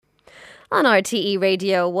On RTE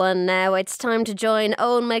Radio 1 now, it's time to join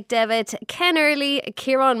Owen McDevitt, Ken Early,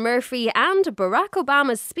 Ciarán Murphy and Barack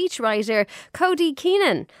Obama's speechwriter Cody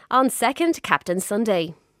Keenan on Second Captain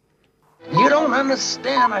Sunday. You don't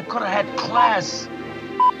understand. I could have had class.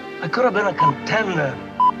 I could have been a contender.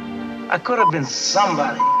 I could have been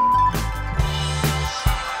somebody.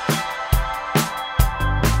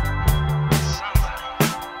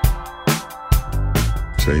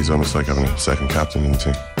 So he's almost like having a second captain in the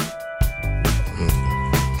team.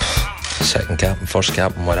 Second captain, first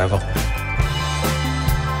captain, whatever.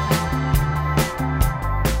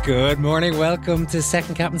 Good morning, welcome to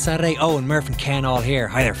Second Captain Saturday. Owen, Murph and Ken all here.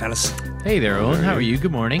 Hi there, fellas. Hey there, Owen. How are you?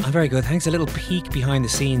 Good morning. I'm very good. Thanks. A little peek behind the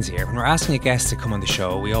scenes here. When we're asking a guest to come on the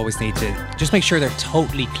show, we always need to just make sure they're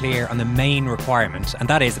totally clear on the main requirement, and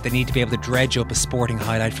that is that they need to be able to dredge up a sporting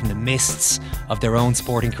highlight from the mists of their own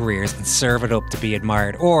sporting careers and serve it up to be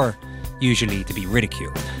admired, or usually to be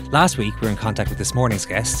ridiculed. Last week we were in contact with this morning's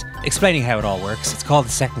guest, explaining how it all works. It's called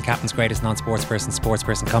the Second Captain's Greatest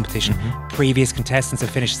Non-Sportsperson competition. Previous contestants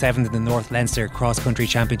have finished 7th in the North Leinster Cross Country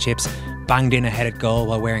Championships, banged in a headed goal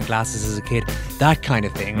while wearing glasses as a kid, that kind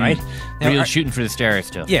of thing, right? Now, Real shooting for the stars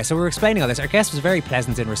still. Yeah, so we were explaining all this. Our guest was very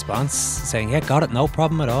pleasant in response, saying, yeah, got it, no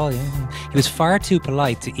problem at all. Yeah. He was far too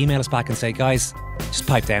polite to email us back and say, guys, just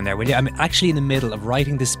pipe down there, will you? I'm actually in the middle of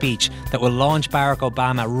writing the speech that will launch Barack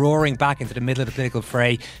Obama roaring back into the middle of the political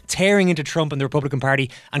fray, tearing into Trump and the Republican Party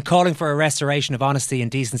and calling for a restoration of honesty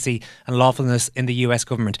and decency and lawfulness in the US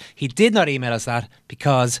government. He did not email us that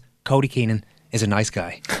because Cody Keenan is a nice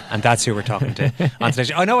guy, and that's who we're talking to on today's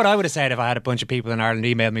show. I know what I would have said if I had a bunch of people in Ireland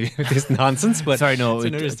email me with this nonsense, but sorry, no,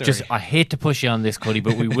 just I hate to push you on this, Cody,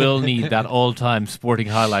 but we will need that all-time sporting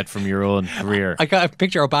highlight from your own career. I got a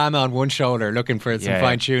picture of Obama on one shoulder looking for some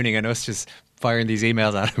fine-tuning and us just firing these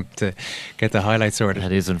emails at him to get the highlights sorted.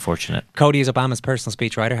 That is unfortunate. Cody is Obama's personal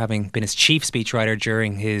speechwriter, having been his chief speechwriter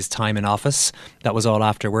during his time in office. That was all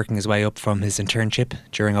after working his way up from his internship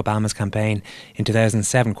during Obama's campaign in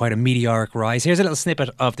 2007. Quite a meteoric rise. Here's a little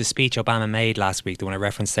snippet of the speech Obama made last week, the one I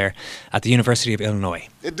referenced there, at the University of Illinois.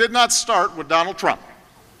 It did not start with Donald Trump.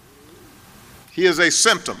 He is a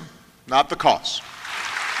symptom, not the cause.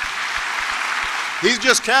 He's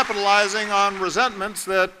just capitalizing on resentments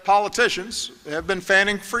that politicians have been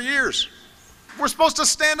fanning for years. We're supposed to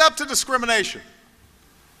stand up to discrimination.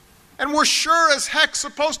 And we're sure as heck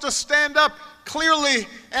supposed to stand up clearly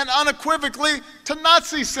and unequivocally to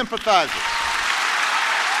Nazi sympathizers.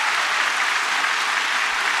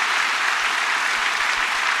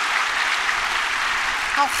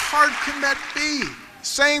 How hard can that be,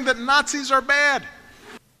 saying that Nazis are bad?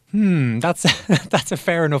 That's a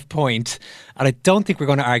fair enough point, and I don't think we're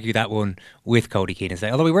going to argue that one with Cody Keenan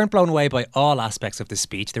today. Although we weren't blown away by all aspects of the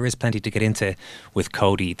speech, there is plenty to get into with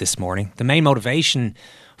Cody this morning. The main motivation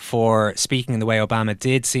for speaking in the way Obama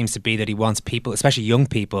did seems to be that he wants people, especially young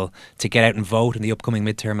people, to get out and vote in the upcoming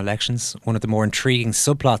midterm elections. One of the more intriguing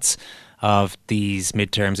subplots of these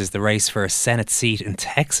midterms is the race for a Senate seat in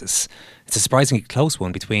Texas. It's a surprisingly close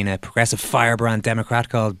one between a progressive firebrand Democrat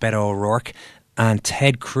called Beto O'Rourke and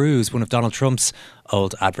Ted Cruz, one of Donald Trump's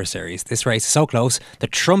old adversaries. This race is so close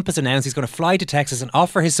that Trump has announced he's going to fly to Texas and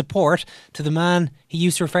offer his support to the man he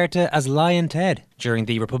used to refer to as Lion Ted during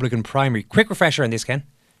the Republican primary. Quick refresher on this, Ken.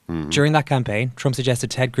 During that campaign, Trump suggested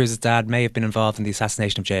Ted Cruz's dad may have been involved in the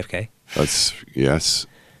assassination of JFK. Yes.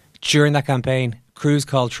 During that campaign, Cruz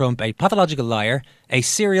called Trump a pathological liar, a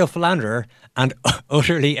serial philanderer, and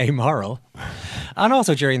utterly amoral. And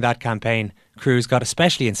also during that campaign, Cruz got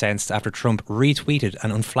especially incensed after Trump retweeted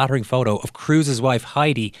an unflattering photo of Cruz's wife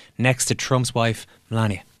Heidi next to Trump's wife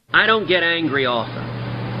Melania. I don't get angry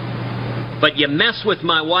often, but you mess with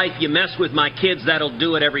my wife, you mess with my kids, that'll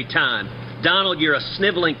do it every time. Donald, you're a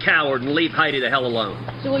sniveling coward, and leave Heidi the hell alone.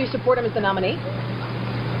 So will you support him as the nominee?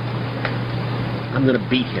 I'm going to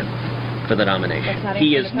beat him for the nomination.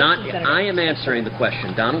 He is not. I am answering the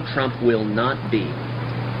question. Donald Trump will not be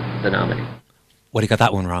the nominee. Well, he got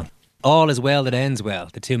that one wrong. All is well that ends well.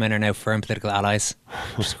 The two men are now firm political allies,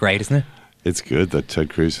 which is great, isn't it? It's good that Ted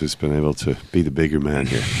Cruz has been able to be the bigger man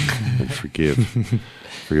here and forgive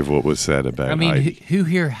what was said about I mean, Heidi. who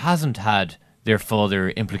here hasn't had their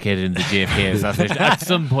father implicated in the JFK assassination at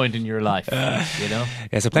some point in your life, you know?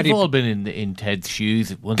 Yeah, so we've all been in Ted's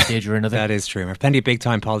shoes at one stage or another. That is true. There's plenty of big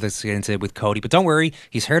time politics to get into with Cody, but don't worry,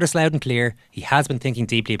 he's heard us loud and clear. He has been thinking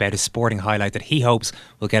deeply about his sporting highlight that he hopes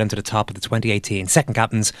will get him to the top of the 2018 Second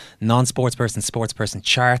Captain's non-sportsperson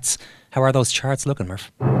charts. How are those charts looking,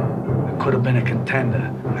 Murph? I could have been a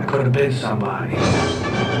contender. I could have been somebody.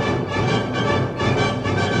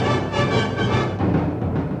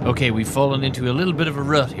 Okay, we've fallen into a little bit of a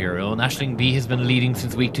rut here. Aisling Bea has been leading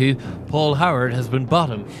since week 2. Paul Howard has been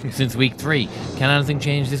bottom since week 3. Can anything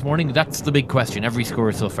change this morning? That's the big question. Every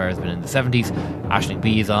score so far has been in the 70s. Aisling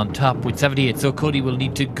Bea is on top with 78, so Cody will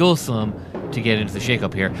need to go some to get into the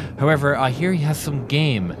shake-up here. However, I hear he has some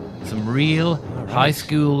game, some real high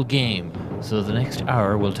school game. So the next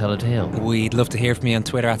hour will tell a tale. We'd love to hear from you on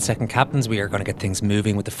Twitter at Second Captains. We are going to get things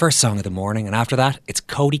moving with the first song of the morning, and after that, it's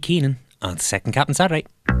Cody Keenan on Second Captain Saturday.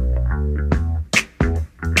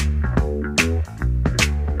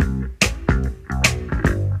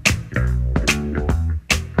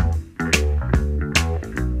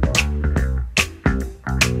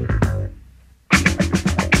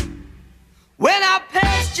 When I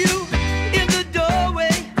passed you in the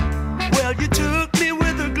doorway, well, you took me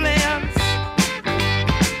with a glance.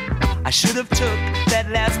 I should have took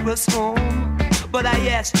that last bus home, but I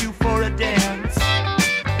asked you for a dance.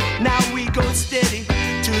 Now we go steady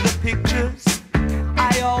to the pictures.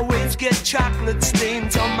 I always get chocolate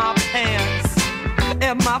stains on my pants.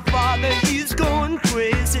 And my father, he's going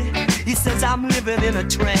crazy. He says I'm living in a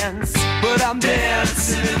trance, but I'm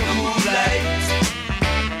dancing in the moonlight.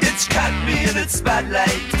 It's caught me in its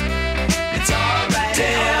spotlight. It's alright,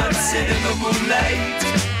 dancing in the moonlight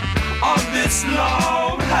on this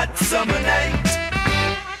long hot summer night.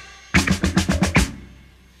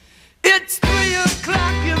 It's 3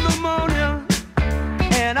 o'clock in the morning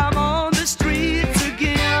and I'm on the streets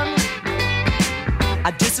again.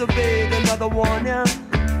 I disobeyed another warning.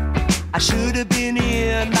 I should have been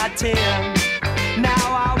in by 10. Now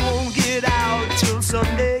I won't get out till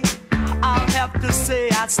Sunday. I'll have to say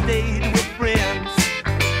I stayed with friends.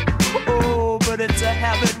 Oh, but it's a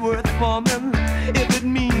habit worth forming if it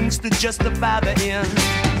means to justify the end.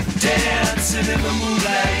 Dancing in the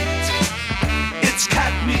moonlight, it's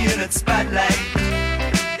caught me in its spotlight.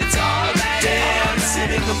 It's alright,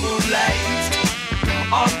 dancing in the moonlight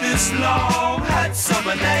on this long hot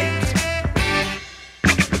summer night.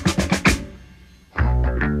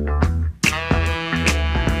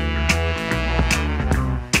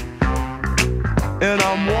 And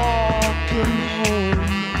I'm walking home.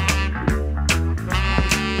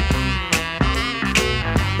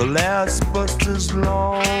 The last bus is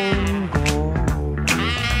long gone,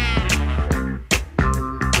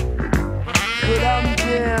 but I'm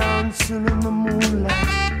dancing in the moonlight.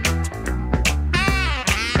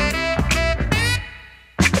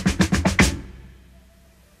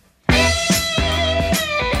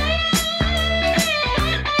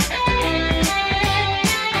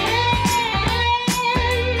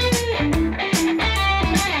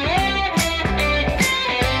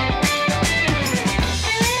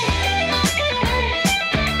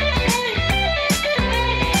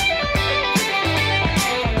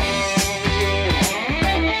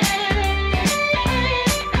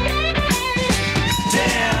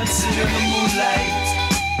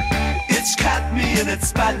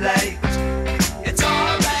 Spotlight. It's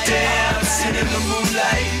alright, dancing in the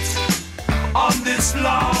moonlight on this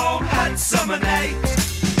long hot summer night.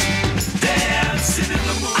 Dancing in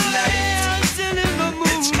the moonlight, dancing in the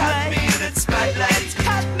moonlight. It's caught me in its spotlight. It's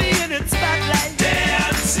caught me in its spotlight.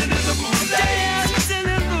 Dancing in the moonlight, dancing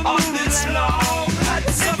in the moonlight on this long hot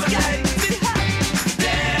summer night.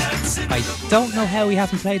 I don't know how we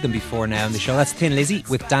haven't played them before now in the show. That's Thin Lizzy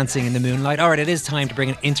with Dancing in the Moonlight. Alright, it is time to bring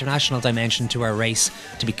an international dimension to our race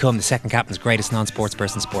to become the second captain's greatest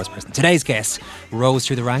sportsperson. Today's guest rose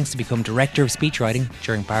through the ranks to become director of speechwriting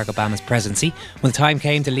during Barack Obama's presidency. When the time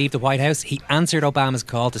came to leave the White House, he answered Obama's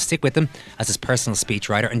call to stick with him as his personal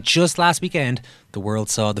speechwriter. And just last weekend, the world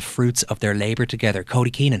saw the fruits of their labour together.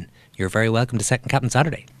 Cody Keenan, you're very welcome to Second Captain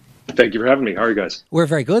Saturday. Thank you for having me. How are you guys? We're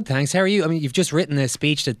very good, thanks. How are you? I mean, you've just written a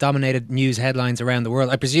speech that dominated news headlines around the world.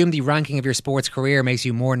 I presume the ranking of your sports career makes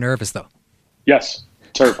you more nervous, though. Yes,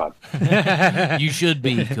 terrified. You should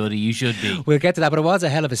be, Cody. You should be. We'll get to that, but it was a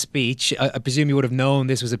hell of a speech. I presume you would have known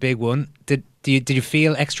this was a big one. Did you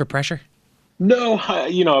feel extra pressure? No,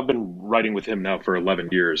 I've been writing with him now for 11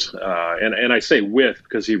 years. And I say with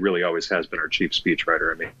because he really always has been our chief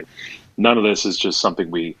speechwriter. I mean, none of this is just something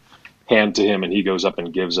we hand to him and he goes up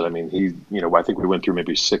and gives it. I mean, I think we went through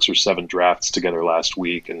maybe 6 or 7 drafts together last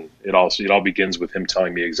week, and it all begins with him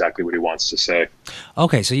telling me exactly what he wants to say.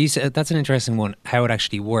 Okay, so you said that's an interesting one, how it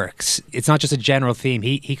actually works. It's not just a general theme.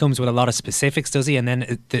 He comes with a lot of specifics, does he? And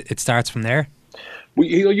then it starts from there?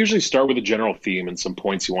 He'll usually start with a general theme and some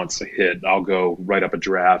points he wants to hit. I'll go write up a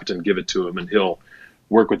draft and give it to him, and he'll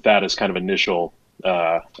work with that as kind of initial,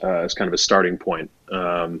 as kind of a starting point.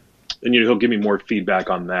 And he'll give me more feedback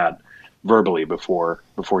on that verbally before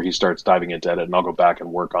he starts diving into it, and I'll go back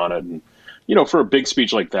and work on it and for a big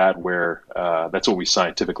speech like that, where that's what we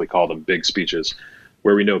scientifically call them, big speeches,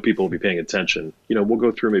 where we know people will be paying attention, we'll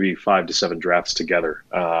go through maybe 5 to 7 drafts together,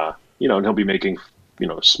 and he'll be making,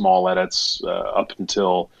 small edits up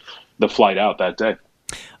until the flight out that day.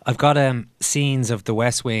 I've got scenes of the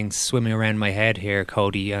West Wing swimming around my head here,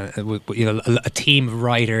 Cody. A team of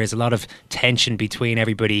writers, a lot of tension between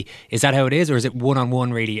everybody. Is that how it is, or is it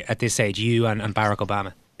one-on-one really at this stage, you and Barack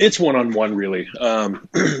Obama? It's one-on-one, really.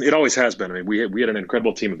 It always has been. I mean, we had an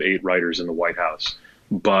incredible team of 8 writers in the White House,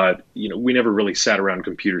 but we never really sat around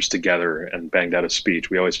computers together and banged out a speech.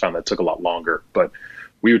 We always found that took a lot longer. But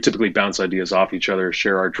we would typically bounce ideas off each other,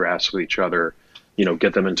 share our drafts with each other,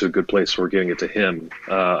 get them into a good place where we're giving it to him.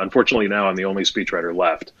 Unfortunately, now I'm the only speechwriter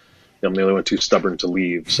left. I'm the only one too stubborn to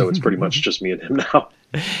leave, so it's pretty much just me and him now.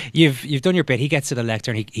 You've done your bit. He gets to the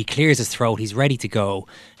lectern. He clears his throat. He's ready to go.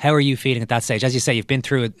 How are you feeling at that stage? As you say, you've been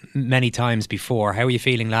through it many times before. How were you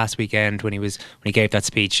feeling last weekend when he gave that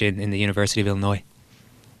speech in the University of Illinois?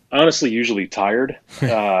 Honestly, usually tired,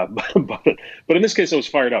 but in this case, I was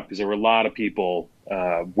fired up because there were a lot of people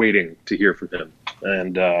waiting to hear from him,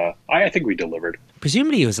 and I think we delivered.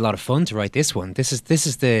 Presumably, it was a lot of fun to write this one. This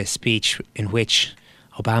is the speech in which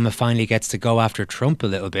Obama finally gets to go after Trump a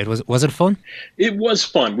little bit. Was it fun? It was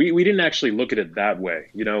fun. We didn't actually look at it that way.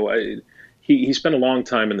 He spent a long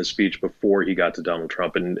time in the speech before he got to Donald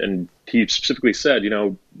Trump, and he specifically said,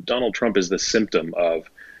 Donald Trump is the symptom of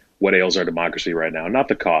what ails our democracy right now, not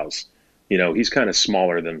the cause. He's kind of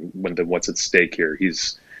smaller than what's at stake here.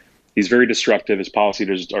 He's very destructive. His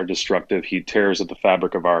policies are destructive. He tears at the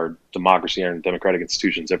fabric of our democracy and democratic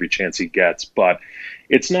institutions every chance he gets. But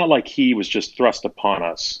it's not like he was just thrust upon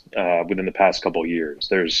us within the past couple of years.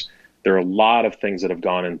 There are a lot of things that have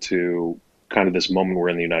gone into kind of this moment we're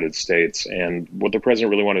in the United States. And what the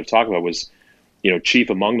president really wanted to talk about was, chief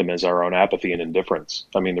among them is our own apathy and indifference.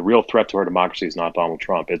 I mean, the real threat to our democracy is not Donald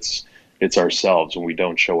Trump. It's ourselves when we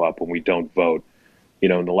don't show up, when we don't vote.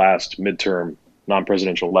 In the last midterm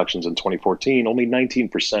non-presidential elections in 2014, only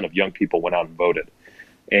 19% of young people went out and voted.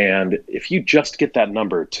 And if you just get that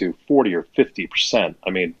number to 40 or 50%, I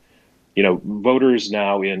mean, voters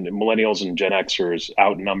now in millennials and Gen Xers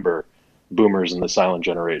outnumber boomers and the silent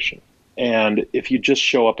generation. And if you just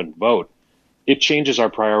show up and vote, it changes our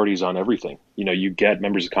priorities on everything. You get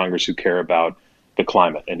members of Congress who care about the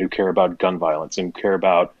climate and who care about gun violence and care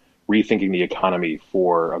about rethinking the economy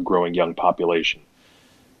for a growing young population.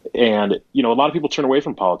 And, a lot of people turn away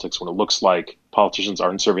from politics when it looks like politicians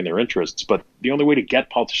aren't serving their interests. But the only way to get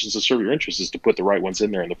politicians to serve your interests is to put the right ones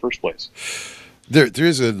in there in the first place. There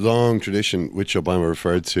is a long tradition, which Obama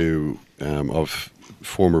referred to, of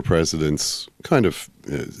former presidents kind of,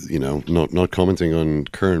 not commenting on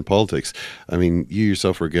current politics. I mean, you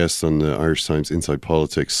yourself were a guest on the Irish Times Inside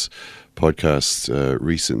Politics podcast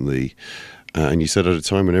recently, and you said at a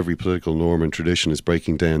time when every political norm and tradition is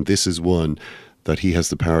breaking down, this is one that he has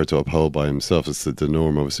the power to uphold by himself. It's the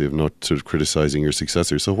norm, obviously, of not sort of criticizing your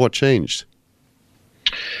successor. So what changed?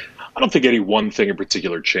 I don't think any one thing in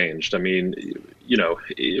particular changed. I mean,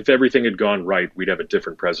 if everything had gone right, we'd have a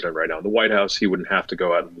different president right now. In the White House, he wouldn't have to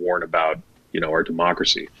go out and warn about, our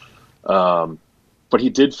democracy. But he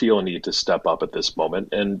did feel a need to step up at this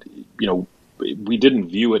moment. And, we didn't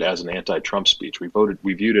view it as an anti-Trump speech.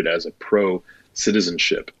 We viewed it as a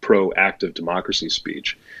pro-citizenship, pro-active democracy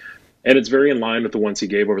speech. And it's very in line with the ones he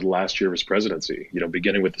gave over the last year of his presidency,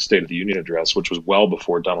 beginning with the State of the Union address, which was well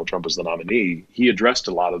before Donald Trump was the nominee. He addressed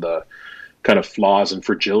a lot of the kind of flaws and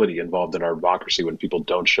fragility involved in our democracy when people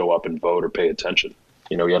don't show up and vote or pay attention.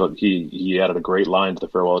 He added a great line to the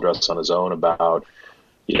farewell address on his own about,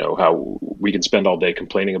 how we can spend all day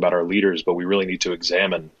complaining about our leaders, but we really need to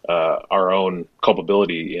examine our own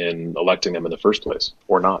culpability in electing them in the first place,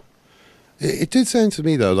 or not. It did sound to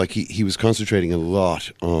me, though, like he was concentrating a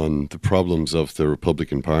lot on the problems of the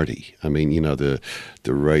Republican Party. I mean, the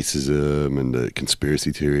racism and the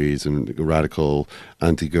conspiracy theories and the radical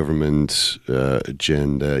anti-government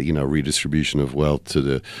agenda, redistribution of wealth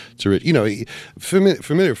to rich.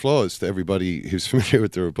 Familiar flaws to everybody who's familiar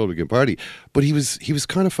with the Republican Party. But he was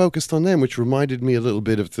kind of focused on them, which reminded me a little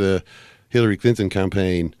bit of the Hillary Clinton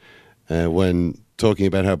campaign when talking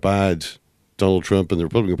about how bad Donald Trump and the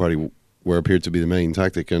Republican Party where appeared to be the main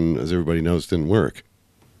tactic, and as everybody knows, didn't work.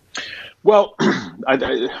 Well,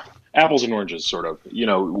 apples and oranges, sort of.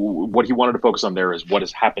 What he wanted to focus on there is what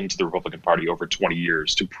has happened to the Republican Party over 20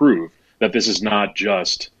 years to prove that this is not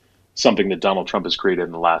just something that Donald Trump has created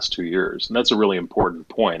in the last 2 years. And that's a really important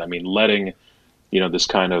point. I mean, letting, this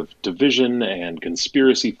kind of division and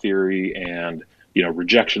conspiracy theory and,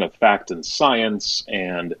 rejection of fact and science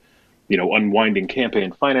and unwinding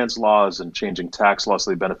campaign finance laws and changing tax laws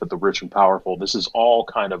so they benefit the rich and powerful. This is all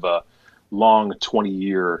kind of a long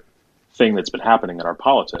 20-year thing that's been happening in our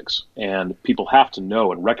politics. And people have to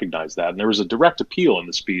know and recognize that. And there was a direct appeal in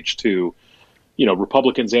the speech to,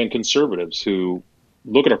 Republicans and conservatives who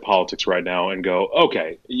look at our politics right now and go,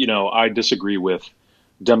 okay, I disagree with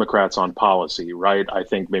Democrats on policy, right? I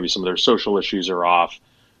think maybe some of their social issues are off,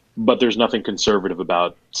 but there's nothing conservative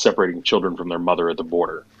about separating children from their mother at the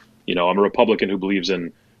border. I'm a Republican who believes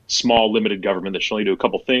in small, limited government that should only do a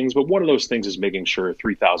couple things, but one of those things is making sure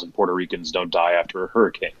 3,000 Puerto Ricans don't die after a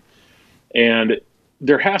hurricane. And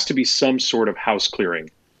there has to be some sort of house clearing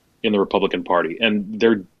in the Republican Party, and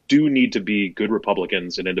there do need to be good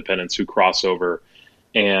Republicans and independents who cross over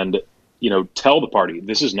and tell the party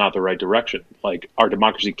this is not the right direction. Like, our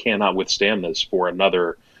democracy cannot withstand this for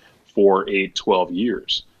another 4, 8, 12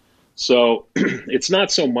 years. So it's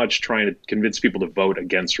not so much trying to convince people to vote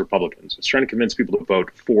against Republicans. It's trying to convince people to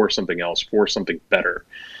vote for something else, for something better.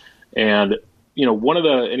 And,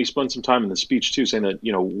 and he spent some time in the speech too, saying that,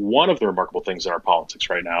 one of the remarkable things in our politics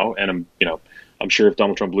right now, and I'm sure if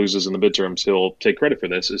Donald Trump loses in the midterms, he'll take credit for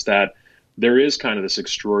this, is that there is kind of this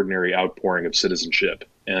extraordinary outpouring of citizenship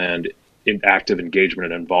and active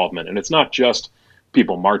engagement and involvement. And it's not just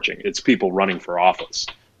people marching, it's people running for office.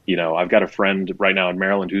 I've got a friend right now in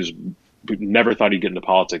Maryland who never thought he'd get into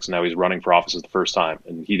politics. And now he's running for office for the first time.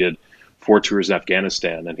 And he did 4 tours in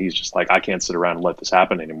Afghanistan. And he's just like, I can't sit around and let this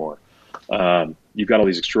happen anymore. You've got all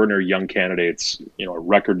these extraordinary young candidates, a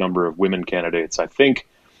record number of women candidates. I think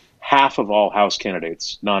half of all House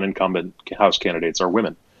candidates, non-incumbent House candidates, are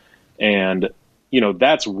women. And,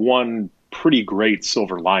 that's one pretty great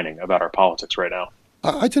silver lining about our politics right now.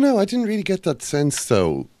 I don't know. I didn't really get that sense,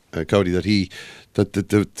 though, Cody, that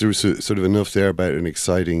there was sort of enough there about an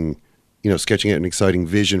exciting, sketching out an exciting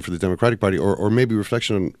vision for the Democratic Party, or maybe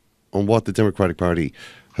reflection on what the Democratic Party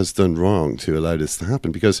has done wrong to allow this to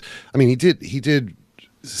happen. Because, he did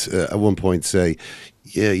at one point say,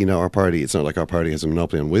 our party, it's not like our party has a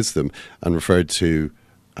monopoly on wisdom, and referred to,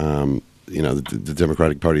 the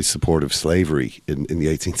Democratic Party's support of slavery in the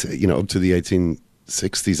 18th, up to the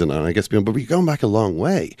 1860s and I guess beyond. But we're going back a long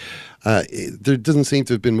way. There doesn't seem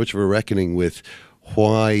to have been much of a reckoning with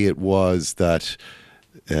why it was that,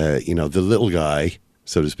 the little guy,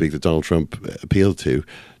 so to speak, that Donald Trump appealed to,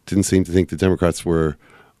 didn't seem to think the Democrats were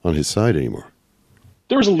on his side anymore.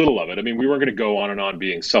 There was a little of it. We weren't going to go on and on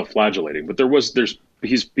being self-flagellating, but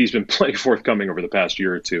he's been plenty forthcoming over the past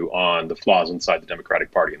year or two on the flaws inside the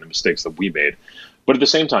Democratic Party and the mistakes that we made. But at the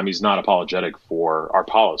same time, he's not apologetic for our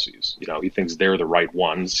policies. He thinks they're the right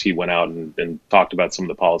ones. He went out and talked about some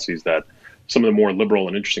of the more liberal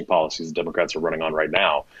and interesting policies the Democrats are running on right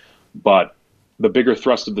now. But the bigger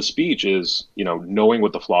thrust of the speech is, knowing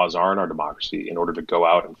what the flaws are in our democracy in order to go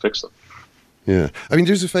out and fix them. Yeah.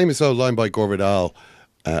 There's a famous old line by Gore Vidal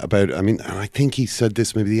about, I think he said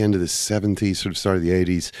this maybe the end of the 70s, sort of start of the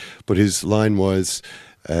 80s, but his line was,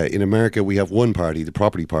 in America, we have one party, the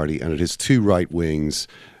Property Party, and it has 2 right wings,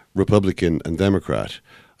 Republican and Democrat.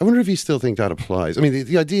 I wonder if you still think that applies.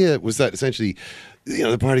 The idea was that essentially,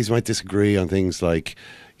 the parties might disagree on things like,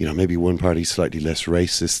 maybe one party's slightly less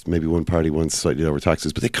racist, maybe one party wants slightly lower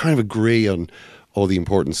taxes, but they kind of agree on all the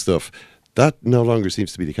important stuff. That no longer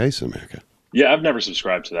seems to be the case in America. Yeah, I've never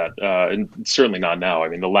subscribed to that, and certainly not now.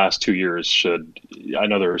 The last 2 years I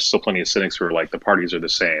know there are still plenty of cynics who are like, the parties are the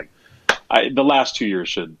same. The last 2 years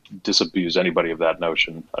should disabuse anybody of that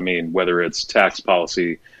notion. Whether it's tax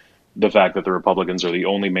policy, the fact that the Republicans are the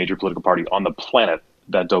only major political party on the planet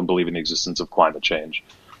that don't believe in the existence of climate change.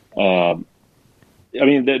 There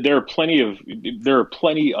are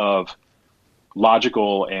plenty of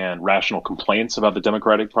logical and rational complaints about the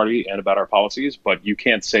Democratic Party and about our policies, but you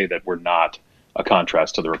can't say that we're not a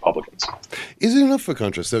contrast to the Republicans. Is it enough of a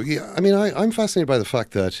contrast, though? Yeah, I'm fascinated by the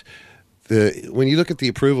fact that when you look at the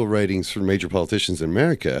approval ratings for major politicians in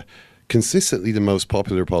America, consistently the most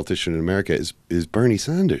popular politician in America is Bernie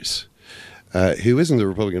Sanders, who isn't a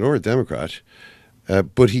Republican or a Democrat,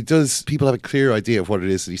 but people have a clear idea of what it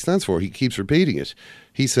is that he stands for. He keeps repeating it.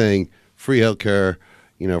 He's saying free healthcare,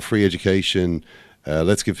 free education,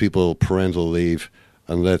 let's give people parental leave,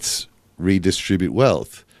 and let's redistribute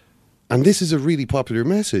wealth. And this is a really popular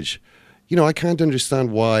message. I can't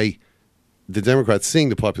understand why the Democrats seeing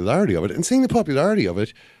the popularity of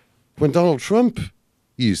it when Donald Trump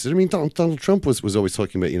used it. Donald Trump was always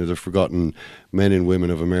talking about, the forgotten men and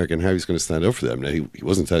women of America and how he's going to stand up for them. Now, he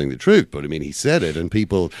wasn't telling the truth, but he said it, and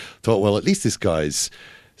people thought, well, at least this guy's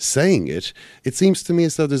saying it. It seems to me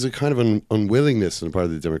as though there's a kind of an unwillingness on the part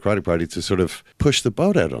of the Democratic Party to sort of push the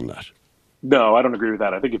boat out on that. No, I don't agree with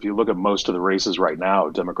that. I think if you look at most of the races right now,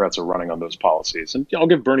 Democrats are running on those policies. And I'll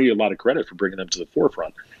give Bernie a lot of credit for bringing them to the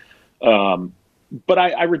forefront. But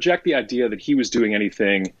I reject the idea that he was doing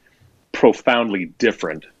anything profoundly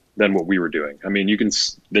different than what we were doing. I mean,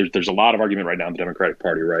 there's a lot of argument right now in the Democratic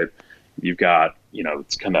Party, right? You've got,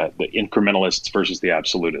 it's kind of the incrementalists versus the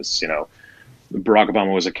absolutists. Barack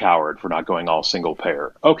Obama was a coward for not going all single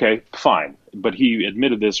payer. Okay, fine. But he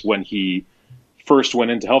admitted this when he first went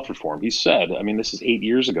into health reform. He said, I mean, this is 8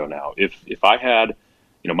 years ago now. If I had,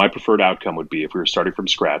 my preferred outcome would be if we were starting from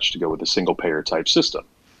scratch to go with a single payer type system.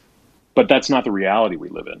 But that's not the reality we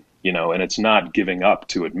live in, and it's not giving up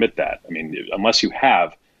to admit that. I mean, unless you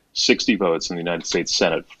have 60 votes in the United States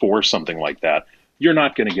Senate for something like that, you're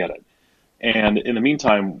not going to get it. And in the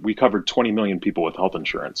meantime, we covered 20 million people with health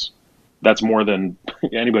insurance. That's more than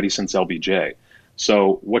anybody since LBJ.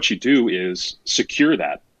 So what you do is secure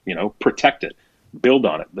that, protect it, build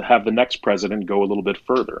on it, have the next president go a little bit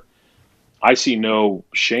further. I see no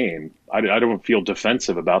shame. I don't feel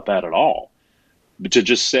defensive about that at all. But to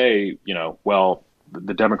just say, well,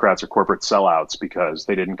 the Democrats are corporate sellouts because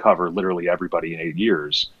they didn't cover literally everybody in 8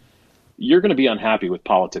 years, you're going to be unhappy with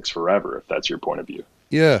politics forever if that's your point of view.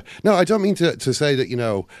 Yeah. No, I don't mean to say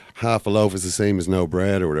that, half a loaf is the same as no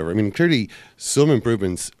bread or whatever. I mean, clearly some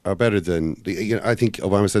improvements are better than, I think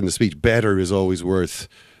Obama said in the speech, better is always worth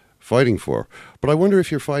fighting for. But I wonder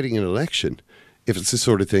if you're fighting an election, if it's the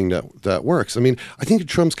sort of thing that works. I mean, I think of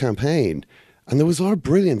Trump's campaign, and there was a lot of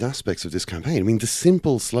brilliant aspects of this campaign. I mean, the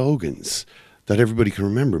simple slogans that everybody can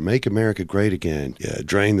remember: make America great again,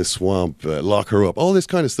 drain the swamp, lock her up, all this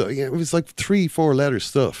kind of stuff. It was like 3-4 letter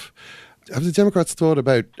stuff. Have the Democrats thought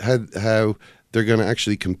about how they're going to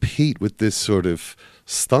actually compete with this sort of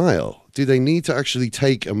style? Do they need to actually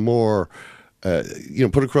take a more,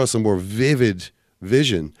 put across a more vivid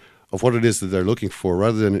vision of what it is that they're looking for,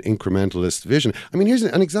 rather than an incrementalist vision? I mean, here's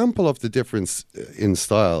an example of the difference in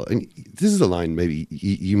style. And this is a line maybe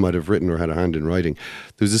you might have written or had a hand in writing.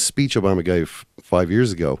 There was a speech Obama gave 5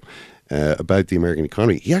 years ago about the American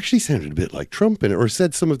economy. He actually sounded a bit like Trump in it, or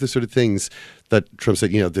said some of the sort of things that Trump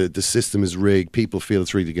said. The system is rigged. People feel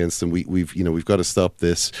it's rigged against them. We've got to stop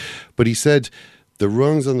this. But he said the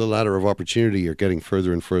rungs on the ladder of opportunity are getting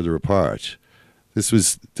further and further apart. This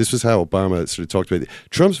was how Obama sort of talked about it.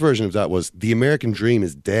 Trump's version of that was the American dream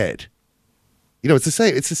is dead. It's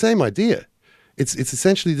the same idea. It's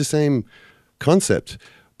essentially the same concept.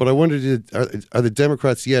 But I wondered, are the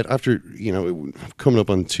Democrats yet, after coming up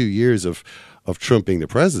on 2 years of Trump being the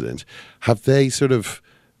president, have they sort of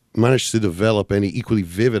managed to develop any equally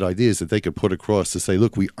vivid ideas that they could put across to say,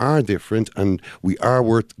 look, we are different and we are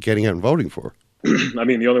worth getting out and voting for? I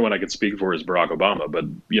mean, the only one I could speak for is Barack Obama, but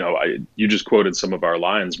you just quoted some of our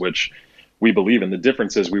lines, which we believe in. The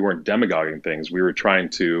difference is we weren't demagoguing things. We were trying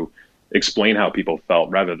to explain how people felt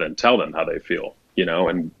rather than tell them how they feel,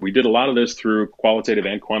 and we did a lot of this through qualitative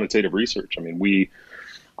and quantitative research. I mean,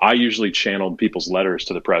 I usually channeled people's letters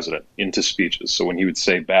to the president into speeches. So when he would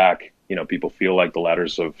say back, people feel like the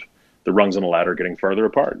rungs on the ladder are getting farther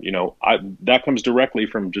apart. That comes directly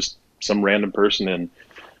from just some random person in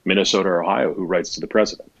Minnesota or Ohio who writes to the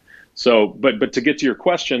president. So, but to get to your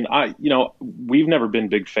question, we've never been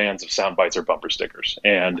big fans of sound bites or bumper stickers,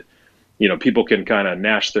 and people can kind of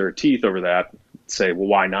gnash their teeth over that, say, well,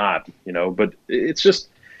 why not? But it's just,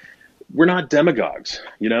 we're not demagogues.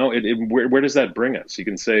 Where does that bring us? You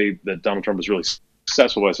can say that Donald Trump was really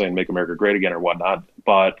successful by saying "Make America Great Again" or whatnot,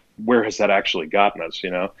 but where has that actually gotten us?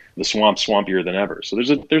 The swamp's swampier than ever. So there's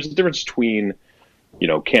a difference between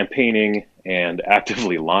campaigning and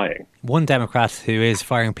actively lying. One Democrat who is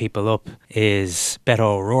firing people up is Beto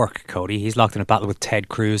O'Rourke, Cody. He's locked in a battle with Ted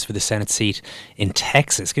Cruz for the Senate seat in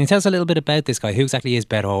Texas. Can you tell us a little bit about this guy? Who exactly is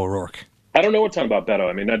Beto O'Rourke? I don't know a ton about Beto.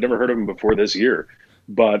 I mean, I'd never heard of him before this year.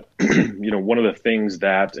 But, one of the things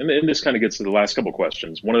that, and this kind of gets to the last couple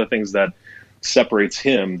questions, one of the things that separates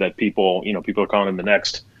him, that people are calling him the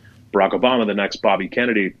next Barack Obama, the next Bobby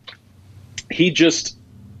Kennedy,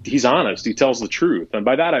 he's honest. He tells the truth. And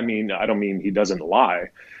by that, I don't mean he doesn't lie.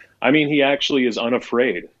 I mean, he actually is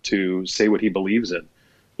unafraid to say what he believes in.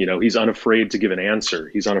 He's unafraid to give an answer.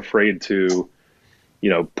 He's unafraid to,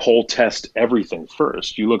 poll test everything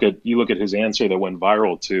first. You look at his answer that went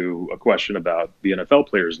viral to a question about the NFL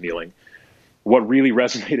players kneeling. What really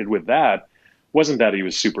resonated with that wasn't that he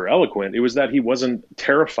was super eloquent. It was that he wasn't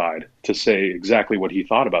terrified to say exactly what he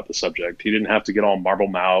thought about the subject. He didn't have to get all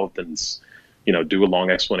marble-mouthed and do a long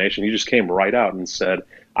explanation. He just came right out and said,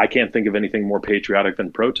 I can't think of anything more patriotic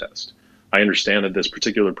than protest. I understand that this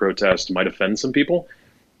particular protest might offend some people,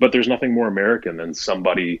 but there's nothing more American than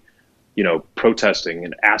somebody, protesting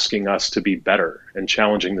and asking us to be better and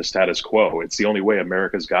challenging the status quo. It's the only way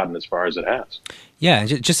America's gotten as far as it has. Yeah,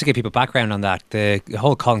 and just to give people background on that, the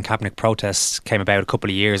whole Colin Kaepernick protest came about a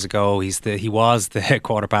couple of years ago. He was the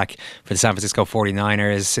quarterback for the San Francisco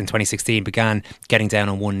 49ers in 2016, began getting down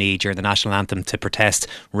on one knee during the national anthem to protest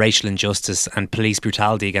racial injustice and police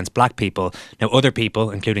brutality against black people. Now, other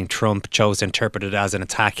people, including Trump, chose to interpret it as an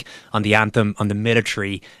attack on the anthem, on the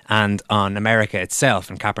military and on America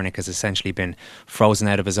itself. And Kaepernick has essentially been frozen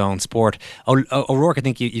out of his own sport. O'Rourke, I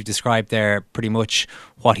think you've described there pretty much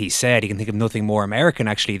what he said. He can think of nothing more American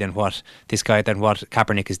actually than what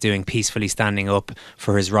Kaepernick is doing, peacefully standing up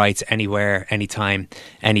for his rights anywhere, anytime,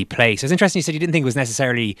 any place. It's interesting you said you didn't think it was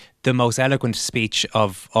necessarily the most eloquent speech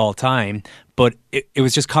of all time, but it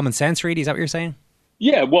was just common sense, really. Is that what you're saying?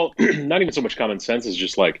 Yeah, well, not even so much common sense as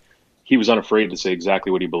just like he was unafraid to say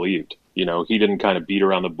exactly what he believed. You know, he didn't kind of beat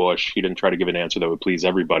around the bush. He didn't try to give an answer that would please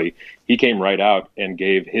everybody. He came right out and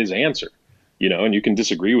gave his answer. You know, and you can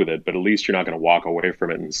disagree with it, but at least you're not going to walk away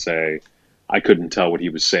from it and say, I couldn't tell what he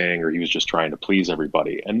was saying or he was just trying to please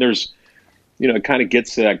everybody. And there's, you know, it kind of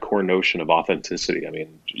gets to that core notion of authenticity. I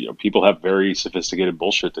mean, you know, people have very sophisticated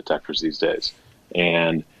bullshit detectors these days.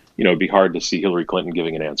 And, you know, it'd be hard to see Hillary Clinton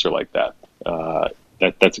giving an answer like that.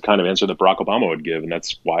 That's the kind of answer that Barack Obama would give. And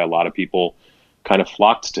that's why a lot of people kind of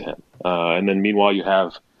flocked to him. And then meanwhile, you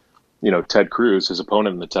have, you know, Ted Cruz, his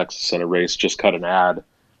opponent in the Texas Senate race, just cut an ad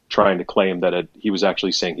trying to claim that he was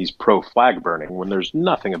actually saying he's pro-flag burning when there's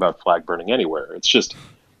nothing about flag burning anywhere. It's just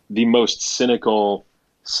the most cynical,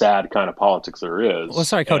 sad kind of politics there is. Well,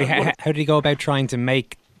 sorry, Cody, how did he go about trying to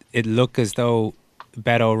make it look as though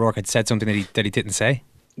Beto O'Rourke had said something that he didn't say?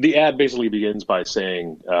 The ad basically begins by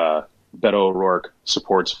saying Beto O'Rourke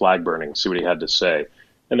supports flag burning, see what he had to say.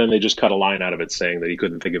 And then they just cut a line out of it saying that he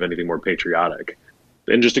couldn't think of anything more patriotic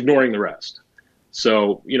and just ignoring the rest.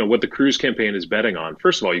 So, you know, what the Cruz campaign is betting on,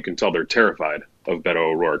 first of all, you can tell they're terrified of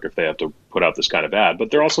Beto O'Rourke if they have to put out this kind of ad.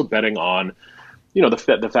 But they're also betting on, you know, the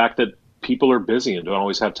fact that people are busy and don't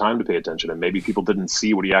always have time to pay attention. And maybe people didn't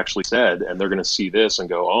see what he actually said. And they're going to see this and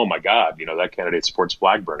go, oh, my God, you know, that candidate supports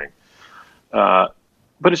flag burning. But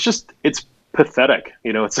it's pathetic.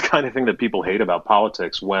 You know, it's the kind of thing that people hate about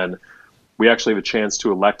politics when we actually have a chance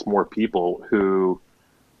to elect more people who,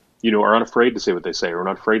 you know, are unafraid to say what they say or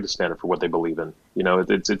not afraid to stand up for what they believe in. You know,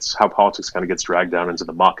 it's how politics kind of gets dragged down into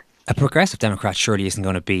the muck. A progressive Democrat surely isn't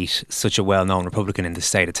going to beat such a well-known Republican in the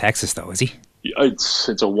state of Texas, though, is he? It's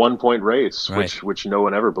a 1-point race, right, which no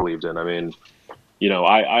one ever believed in. I mean, you know,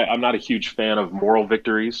 I'm not a huge fan of moral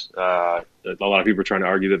victories. A lot of people are trying to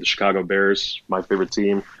argue that the Chicago Bears, my favorite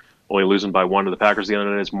team, only losing by 1 to the Packers the other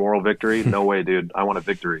night is moral victory. No way, dude. I want a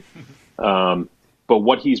victory. But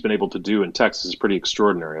what he's been able to do in Texas is pretty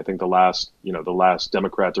extraordinary. I think the last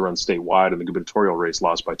Democrat to run statewide in the gubernatorial race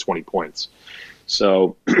lost by 20 points.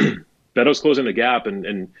 So Beto's closing the gap,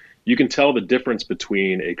 and you can tell the difference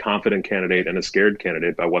between a confident candidate and a scared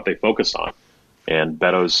candidate by what they focus on. And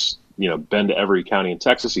Beto's, you know, been to every county in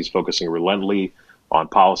Texas. He's focusing relentlessly on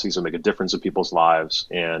policies that make a difference in people's lives.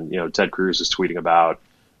 And, you know, Ted Cruz is tweeting about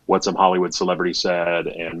what some Hollywood celebrity said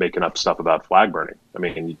and making up stuff about flag burning. I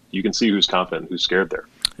mean, you can see who's confident, who's scared there.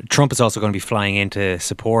 Trump is also going to be flying in to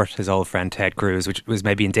support his old friend Ted Cruz, which was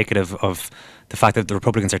maybe indicative of the fact that the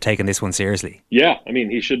Republicans are taking this one seriously. Yeah, I mean,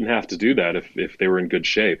 he shouldn't have to do that if they were in good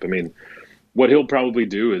shape. I mean, what he'll probably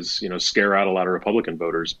do is, you know, scare out a lot of Republican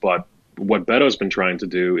voters. But what Beto's been trying to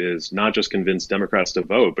do is not just convince Democrats to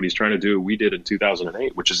vote, but he's trying to do what we did in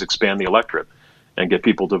 2008, which is expand the electorate and get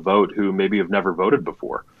people to vote who maybe have never voted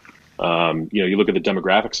before. You know, you look at the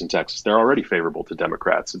demographics in Texas, they're already favorable to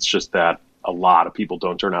Democrats. It's just that a lot of people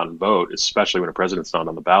don't turn out and vote, especially when a president's not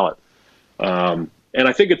on the ballot. And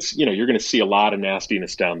I think it's, you know, you're going to see a lot of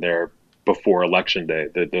nastiness down there before Election Day.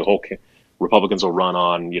 The whole Republicans will run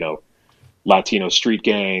on, you know, Latino street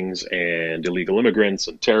gangs and illegal immigrants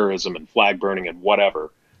and terrorism and flag burning and whatever.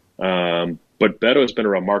 But Beto has been a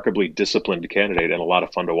remarkably disciplined candidate and a lot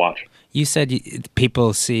of fun to watch. You said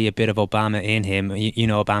people see a bit of Obama in him. You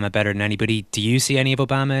know Obama better than anybody. Do you see any of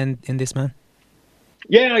Obama in this man?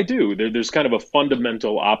 Yeah, I do. There's kind of a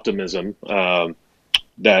fundamental optimism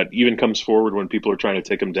that even comes forward when people are trying to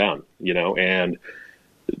take him down, you know, and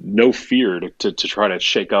no fear to try to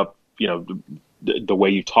shake up, you know, the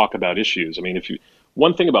way you talk about issues. I mean,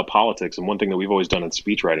 one thing about politics and one thing that we've always done in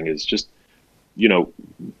speech writing is just, you know,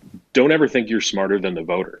 don't ever think you're smarter than the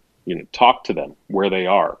voter. You know, talk to them where they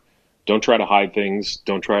are. Don't try to hide things.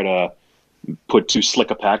 Don't try to put too slick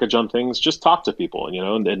a package on things. Just talk to people, and, you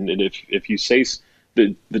know, and if you say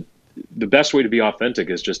the best way to be authentic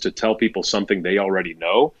is just to tell people something they already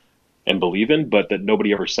know and believe in, but that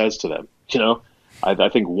nobody ever says to them, you know, I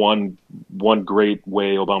think one great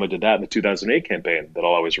way Obama did that in the 2008 campaign that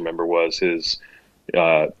I'll always remember was his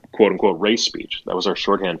quote unquote race speech. That was our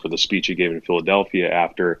shorthand for the speech he gave in Philadelphia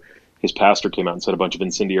after his pastor came out and said a bunch of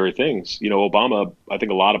incendiary things. Obama, I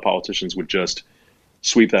think a lot of politicians would just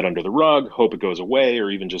sweep that under the rug, hope it goes away, or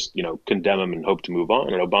even just, condemn him and hope to move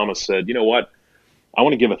on. And Obama said, you know what? I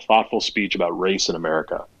want to give a thoughtful speech about race in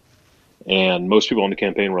America. And most people in the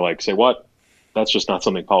campaign were like, say what? That's just not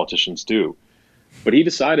something politicians do. But he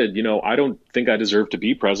decided, I don't think I deserve to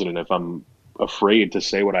be president if I'm afraid to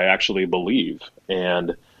say what I actually believe.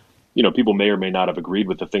 And, people may or may not have agreed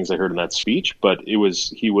with the things I heard in that speech, but he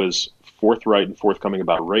was forthright and forthcoming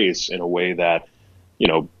about race in a way that,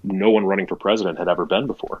 no one running for president had ever been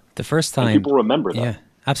before. The first time... And people remember that. Yeah.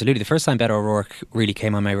 Absolutely. The first time Beto O'Rourke really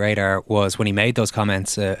came on my radar was when he made those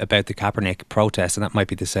comments about the Kaepernick protest, and that might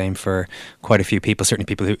be the same for quite a few people, certainly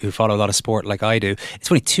people who follow a lot of sport like I do.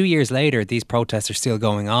 It's only 2 years later, these protests are still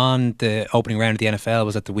going on. The opening round of the NFL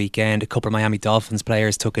was at the weekend. A couple of Miami Dolphins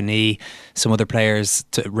players took a knee. Some other players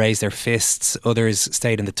raised their fists. Others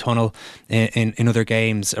stayed in the tunnel in other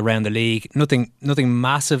games around the league. Nothing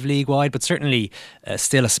massive league-wide, but certainly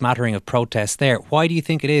still a smattering of protests there. Why do you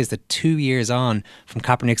think it is that 2 years on from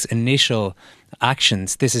Kaepernick's initial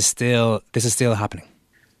actions, this is still happening?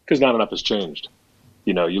 Because not enough has changed.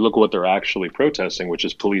 You look at what they're actually protesting, which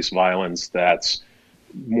is police violence that's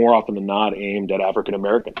more often than not aimed at African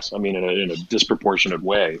Americans. I mean, in a disproportionate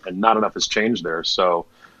way, and not enough has changed there. So,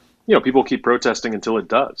 people keep protesting until it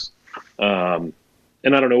does. And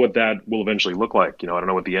I don't know what that will eventually look like. I don't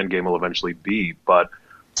know what the end game will eventually be, but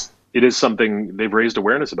it is something they've raised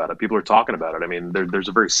awareness about it. People are talking about it. I mean, there's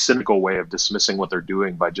a very cynical way of dismissing what they're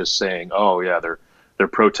doing by just saying, "Oh yeah, they're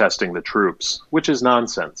protesting the troops," which is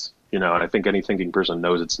nonsense. And I think any thinking person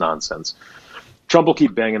knows it's nonsense. Trump will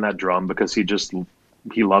keep banging that drum because he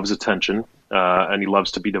loves attention and he loves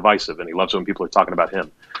to be divisive, and he loves when people are talking about him.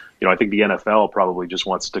 I think the NFL probably just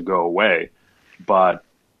wants to go away, but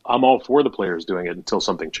I'm all for the players doing it until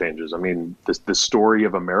something changes. I mean, the story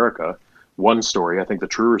of America. One story, I think the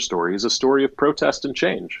truer story, is a story of protest and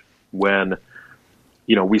change. When,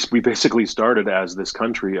 we basically started as this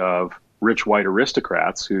country of rich white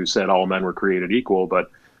aristocrats who said all men were created equal, but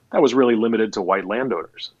that was really limited to white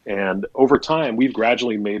landowners. And over time, we've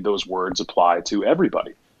gradually made those words apply to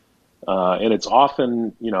everybody. And it's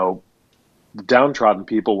often, downtrodden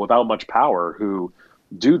people without much power who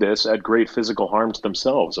do this at great physical harm to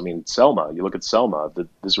themselves. I mean, Selma, you look at Selma,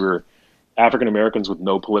 these were African Americans with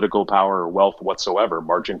no political power or wealth whatsoever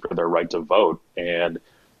marching for their right to vote. And,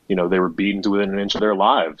 they were beaten to within an inch of their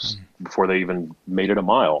lives before they even made it a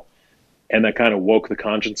mile. And that kind of woke the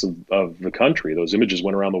conscience of the country. Those images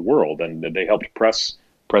went around the world, and they helped press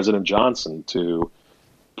President Johnson to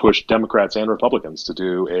push Democrats and Republicans to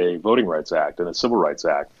do a Voting Rights Act and a Civil Rights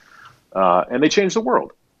Act. And they changed the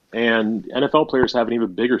world. And NFL players have an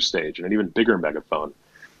even bigger stage and an even bigger megaphone.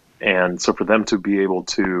 And so for them to be able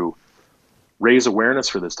to raise awareness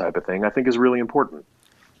for this type of thing, I think is really important.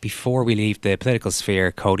 Before we leave the political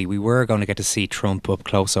sphere, Cody, we were going to get to see Trump up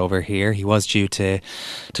close over here. He was due to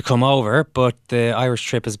come over, but the Irish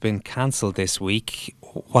trip has been cancelled this week.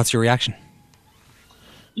 What's your reaction?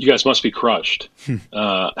 You guys must be crushed.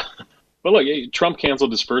 But look, Trump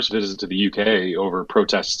cancelled his first visit to the UK over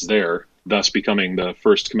protests there, thus becoming the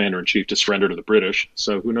first commander-in-chief to surrender to the British.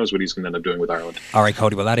 So who knows what he's going to end up doing with Ireland. All right,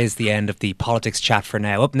 Cody, well, that is the end of the politics chat for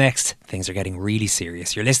now. Up next, things are getting really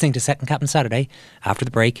serious. You're listening to Second Captain Saturday. After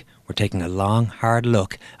the break, we're taking a long, hard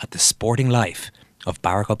look at the sporting life of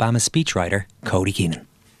Barack Obama's speechwriter, Cody Keenan.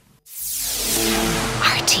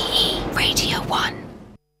 RTE Radio 1.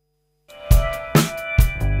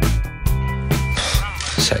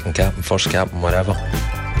 Second captain, first captain, whatever.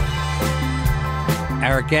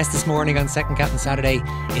 Our guest this morning on Second Captain Saturday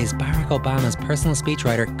is Barack Obama's personal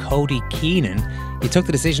speechwriter, Cody Keenan. He took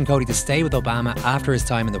the decision, Cody, to stay with Obama after his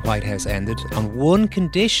time in the White House ended on one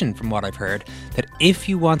condition, from what I've heard, that if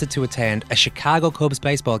you wanted to attend a Chicago Cubs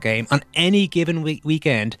baseball game on any given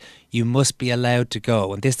weekend, you must be allowed to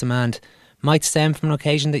go. And this demand might stem from an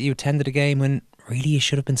occasion that you attended a game when really you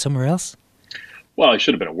should have been somewhere else. Well, I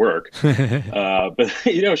should have been at work. But,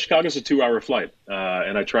 Chicago's a 2-hour flight.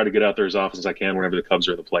 And I try to get out there as often as I can whenever the Cubs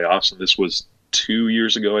are in the playoffs. And this was 2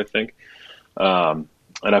 years ago, I think. And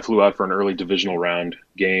I flew out for an early divisional round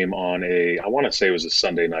game on I want to say it was a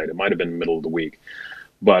Sunday night. It might have been the middle of the week.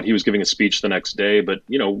 But he was giving a speech the next day. But,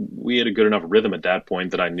 we had a good enough rhythm at that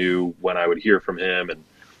point that I knew when I would hear from him. And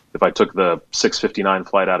if I took the 6:59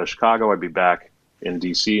 flight out of Chicago, I'd be back in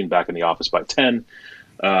D.C. and back in the office by 10.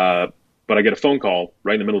 But I get a phone call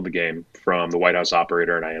right in the middle of the game from the White House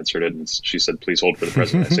operator, and I answered it, and she said, "Please hold for the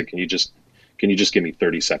president." I said, "Can you just can you just give me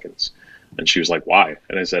 30 seconds? And she was like, why?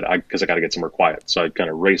 And I said, because I got to get somewhere quiet. So I kind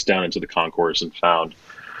of raced down into the concourse and found,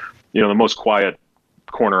 the most quiet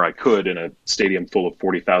corner I could in a stadium full of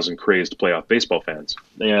 40,000 crazed playoff baseball fans.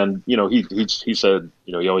 And, he said,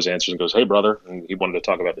 he always answers and goes, hey, brother. And he wanted to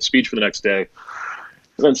talk about the speech for the next day.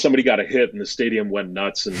 And then somebody got a hit and the stadium went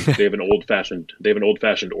nuts, and they have an old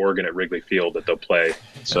fashioned organ at Wrigley Field that they'll play.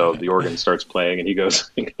 So the organ starts playing and he goes,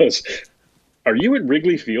 are you at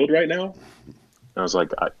Wrigley Field right now? And I was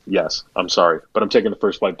like, yes, I'm sorry, but I'm taking the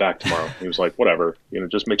first flight back tomorrow. And he was like, whatever,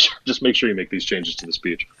 just make sure you make these changes to the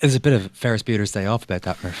speech. There's a bit of Ferris Bueller's Day Off about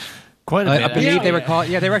that, Murph. Quite a bit. I believe they were caught.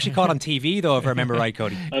 Yeah, they were actually caught on TV, though, if I remember right,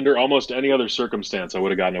 Cody. Under almost any other circumstance, I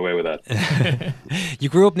would have gotten away with that. You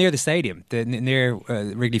grew up near the stadium, near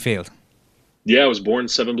Wrigley Field. Yeah, I was born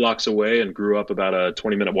 7 blocks away and grew up about a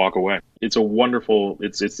 20-minute walk away. It's a wonderful,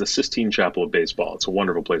 it's the Sistine Chapel of baseball. It's a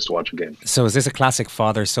wonderful place to watch a game. So is this a classic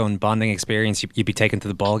father-son bonding experience you'd be taken to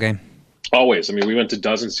the ball game? Always. I mean, we went to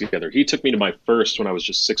dozens together. He took me to my first when I was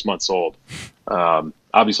just 6 months old.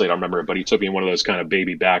 Obviously, I don't remember it, but he took me in one of those kind of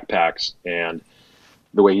baby backpacks. And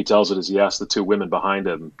the way he tells it is he asked the 2 women behind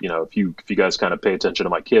him, if you guys kind of pay attention to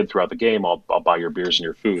my kid throughout the game, I'll buy your beers and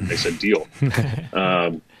your food. And they said, deal.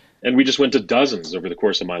 And we just went to dozens over the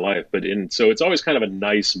course of my life. So it's always kind of a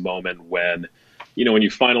nice moment when, when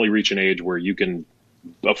you finally reach an age where you can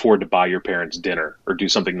afford to buy your parents dinner or do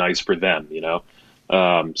something nice for them,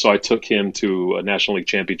 So I took him to a National League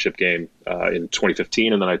Championship game in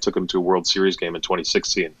 2015, and then I took him to a World Series game in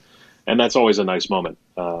 2016. And that's always a nice moment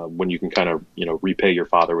when you can kind of, repay your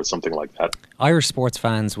father with something like that. Irish sports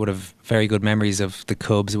fans would have very good memories of the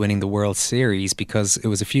Cubs winning the World Series, because it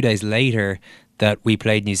was a few days later that we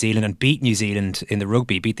played New Zealand and beat New Zealand in the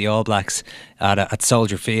rugby, beat the All Blacks at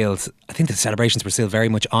Soldier Field. I think the celebrations were still very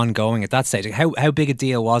much ongoing at that stage. How big a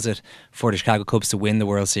deal was it for the Chicago Cubs to win the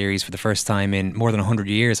World Series for the first time in more than 100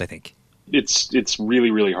 years, I think? It's really,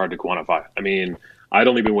 really hard to quantify. I mean, I'd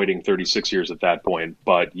only been waiting 36 years at that point,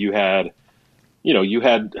 but you had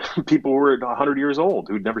people who were 100 years old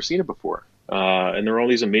who'd never seen it before. And there were all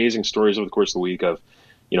these amazing stories over the course of the week of,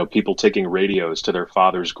 people taking radios to their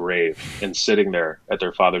father's grave and sitting there at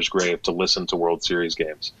their father's grave to listen to World Series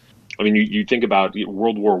games. I mean, you think about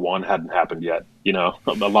World War I hadn't happened yet. A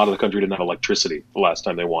lot of the country didn't have electricity the last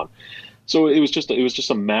time they won. So it was just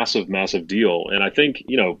a massive, massive deal. And I think,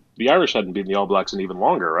 the Irish hadn't beaten the All Blacks in even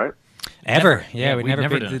longer, right? Ever. Yeah, we'd never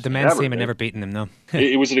beat the men's team had never beaten them, no.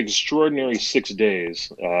 It was an extraordinary 6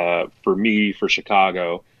 days for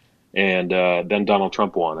Chicago. And then Donald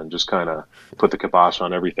Trump won and just kind of put the kibosh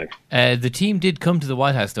on everything. The team did come to the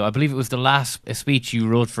White House, though. I believe it was the last speech you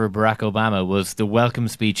wrote for Barack Obama was the welcome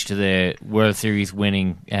speech to the World Series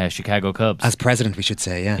winning Chicago Cubs. As president, we should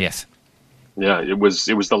say, yeah. Yes. Yeah, it was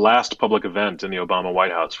the last public event in the Obama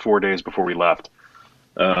White House 4 days before we left.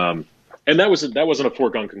 And that wasn't a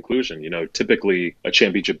foregone conclusion. Typically a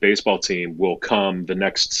championship baseball team will come the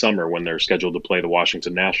next summer when they're scheduled to play the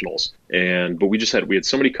Washington Nationals. But we had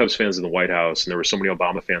so many Cubs fans in the White House, and there were so many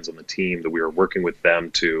Obama fans on the team that we were working with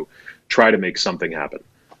them to try to make something happen.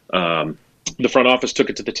 The front office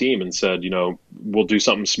took it to the team and said, we'll do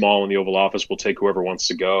something small in the Oval Office. We'll take whoever wants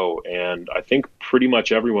to go. And I think pretty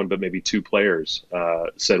much everyone, but maybe 2 players,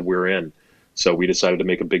 said we're in. So we decided to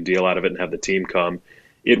make a big deal out of it and have the team come.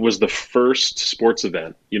 It was the first sports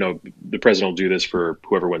event. The president will do this for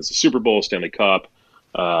whoever wins the Super Bowl, Stanley Cup,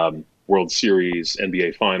 World Series,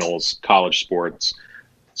 NBA Finals, college sports.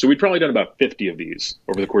 So we'd probably done about 50 of these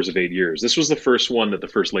over the course of 8 years. This was the first one that the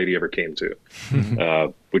First Lady ever came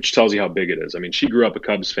to, which tells you how big it is. I mean, she grew up a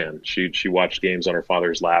Cubs fan. She watched games on her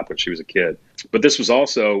father's lap when she was a kid. But this was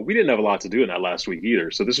also, we didn't have a lot to do in that last week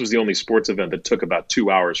either. So this was the only sports event that took about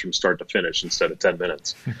 2 hours from start to finish instead of 10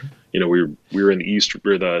 minutes. We were in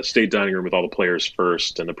the state dining room with all the players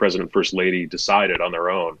first, and the president and First Lady decided on their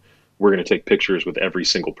own, we're going to take pictures with every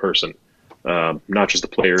single person. Not just the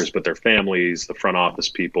players, but their families, the front office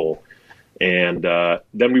people. And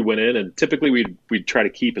then we went in, and typically we'd try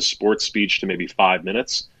to keep a sports speech to maybe 5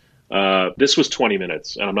 minutes. This was 20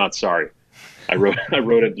 minutes, and I'm not sorry. I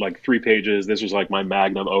wrote it like 3 pages. This was like my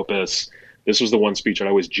magnum opus. This was the one speech I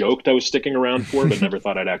always joked I was sticking around for, but never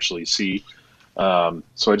thought I'd actually see.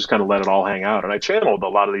 So I just kind of let it all hang out. And I channeled a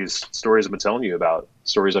lot of these stories I've been telling you about,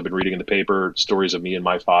 stories I've been reading in the paper, stories of me and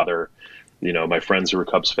my father, my friends who are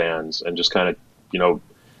Cubs fans, and just kind of,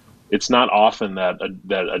 it's not often that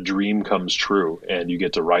a dream comes true and you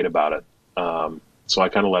get to write about it. So I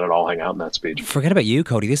kind of let it all hang out in that speech. Forget about you,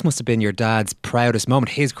 Cody. This must have been your dad's proudest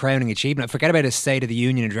moment, his crowning achievement. Forget about his State of the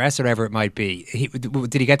Union address or whatever it might be.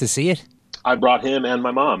 Did he get to see it? I brought him and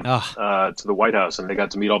my mom to the White House, and they got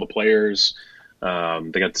to meet all the players.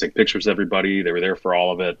 They got to take pictures of everybody. They were there for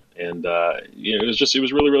all of it, and it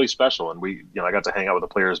was really, really special. And I got to hang out with the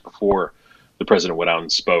players before the president went out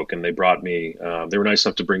and spoke, and they brought me. They were nice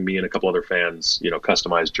enough to bring me and a couple other fans,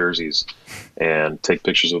 customized jerseys, and take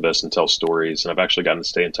pictures with us and tell stories. And I've actually gotten to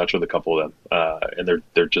stay in touch with a couple of them, and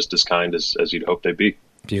they're just as kind as you'd hope they'd be.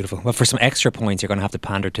 Beautiful. Well, for some extra points, you're going to have to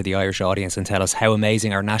pander to the Irish audience and tell us how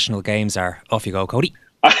amazing our national games are. Off you go, Cody.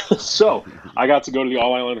 So I got to go to the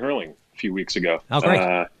All Ireland hurling a few weeks ago. Oh, great.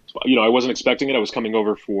 I wasn't expecting it. I was coming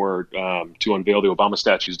over to unveil the Obama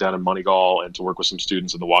statues down in Moneygall and to work with some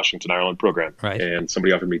students in the Washington Ireland program. Right. And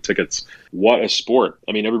somebody offered me tickets. What a sport!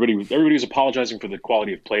 I mean, everybody was apologizing for the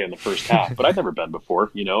quality of play in the first half, but I'd never been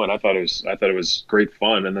before, and I thought it was great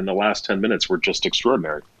fun. And then the last 10 minutes were just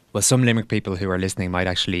extraordinary. Well, some Limerick people who are listening might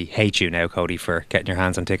actually hate you now, Cody, for getting your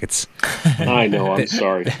hands on tickets. I know. I'm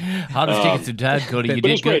sorry. Hottest tickets to dad, Cody. You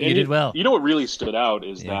did good. You did well. You know what really stood out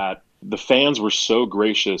is that the fans were so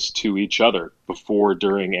gracious to each other before,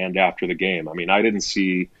 during, and after the game. I mean, I didn't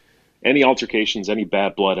see any altercations, any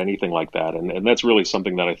bad blood, anything like that. And that's really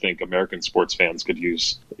something that I think American sports fans could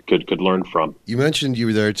learn from. You mentioned you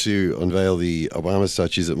were there to unveil the Obama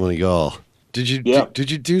statues at Moneygall. Did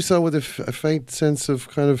you do so with a faint sense of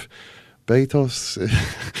kind of bathos?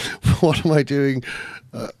 What am I doing?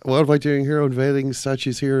 What am I doing here, unveiling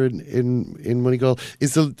statues here in Moneygall?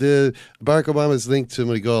 Is the Barack Obama's link to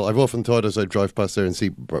Moneygall? I've often thought as I drive past there and see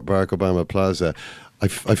Barack Obama Plaza, I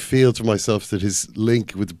feel to myself that his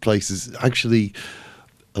link with the place is actually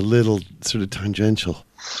a little sort of tangential.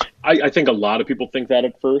 I think a lot of people think that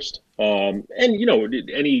at first. And,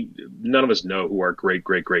 none of us know who our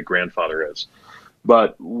great-great-great-grandfather is.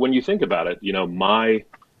 But when you think about it, my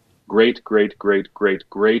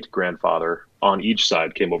great-great-great-great-great-grandfather on each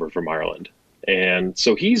side came over from Ireland. And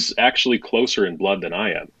so he's actually closer in blood than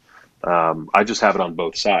I am. I just have it on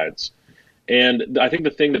both sides. And I think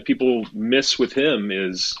the thing that people miss with him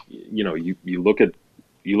is, you look at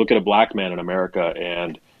a black man in America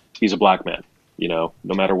and he's a black man, no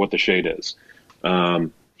matter what the shade is.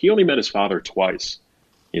 He only met his father twice.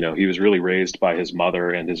 He was really raised by his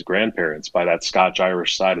mother and his grandparents, by that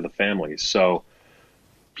Scotch-Irish side of the family. So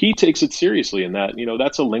he takes it seriously in that,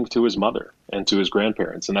 that's a link to his mother and to his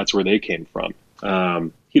grandparents, and that's where they came from.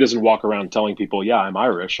 He doesn't walk around telling people, yeah, I'm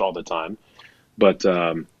Irish all the time, but,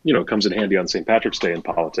 it comes in handy on St. Patrick's Day in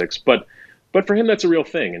politics. But for him, that's a real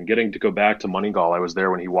thing. And getting to go back to Moneygall, I was there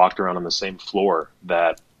when he walked around on the same floor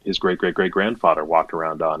that his great-great-great-grandfather walked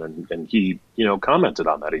around on. And he, commented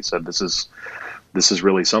on that. He said, this is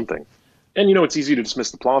really something. And, it's easy to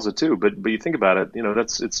dismiss the plaza too, but you think about it,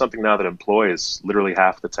 it's something now that employs literally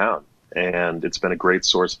half the town. And it's been a great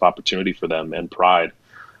source of opportunity for them and pride.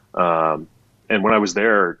 And when I was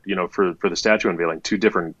there, for the statue unveiling, 2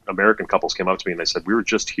 different American couples came up to me and they said, we were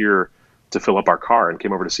just here to fill up our car and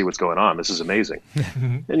came over to see what's going on. This is amazing.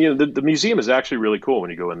 And, the museum is actually really cool when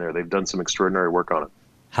you go in there. They've done some extraordinary work on it.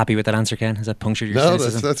 Happy with that answer, Ken? Has that punctured your No,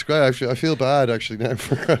 cynicism? that's great. I feel bad actually now. I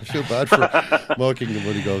feel bad for mocking the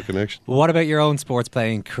Moneygall connection. What about your own sports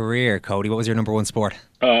playing career, Cody? What was your number one sport?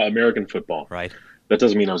 American football. Right. That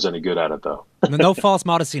doesn't mean I was any good at it, though. No false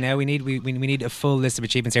modesty now. We need a full list of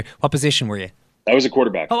achievements here. What position were you? I was a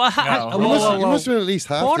quarterback. You must have been at least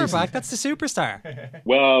half quarterback. That's the superstar.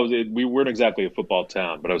 Well, we weren't exactly a football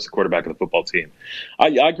town, but I was the quarterback of the football team.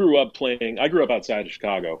 I grew up outside of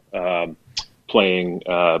Chicago, playing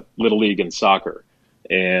Little League and soccer.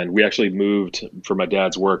 And we actually moved, for my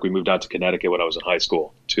dad's work, we moved out to Connecticut when I was in high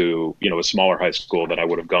school to, a smaller high school that I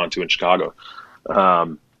would have gone to in Chicago.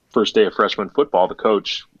 First day of freshman football, the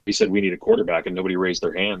coach, he said, we need a quarterback, and nobody raised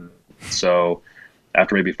their hand. So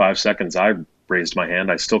after maybe 5 seconds, I raised my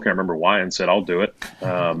hand. I still can't remember why, and said, I'll do it.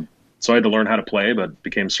 So I had to learn how to play, but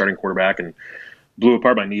became starting quarterback and blew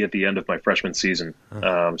apart my knee at the end of my freshman season.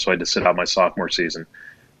 So I had to sit out my sophomore season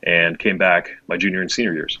and came back my junior and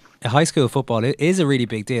senior years. High school football is a really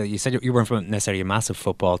big deal. You said you weren't from necessarily a massive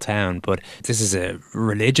football town, but this is a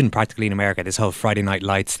religion practically in America, this whole Friday Night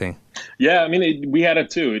Lights thing. Yeah, we had it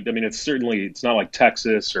too. It's not like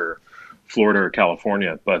Texas or Florida or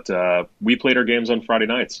California, but we played our games on Friday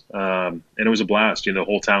nights, and it was a blast. The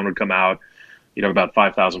whole town would come out. About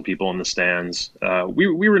 5,000 people in the stands. We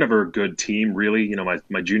were never a good team, really.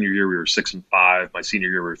 My junior year we were 6-5. My senior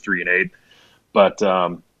year we were 3-8. But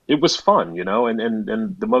it was fun,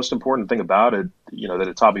 and the most important thing about it, that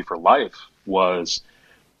it taught me for life was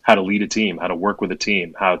how to lead a team, how to work with a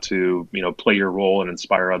team, how to, play your role and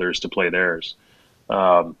inspire others to play theirs.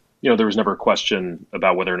 There was never a question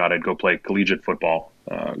about whether or not I'd go play collegiate football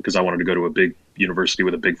because I wanted to go to a big university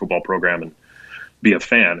with a big football program and be a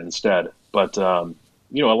fan instead. But, a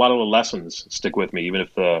lot of the lessons stick with me, even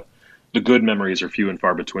if the the good memories are few and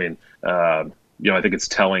far between. I think it's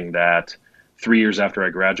telling that 3 years after I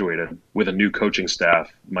graduated, with a new coaching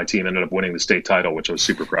staff, my team ended up winning the state title, which I was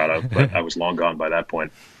super proud of, but I was long gone by that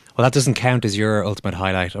point. Well, that doesn't count as your ultimate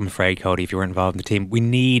highlight, I'm afraid, Cody, if you weren't involved in the team. We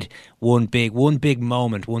need one big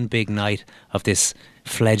moment, one big night of this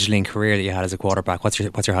fledgling career that you had as a quarterback. What's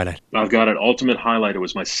your highlight? I've got an ultimate highlight. It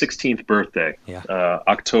was my 16th birthday,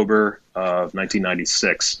 October of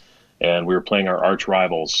 1996, and we were playing our arch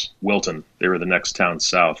rivals, Wilton. They were the next town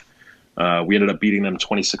south. We ended up beating them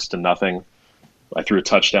 26-0. I threw a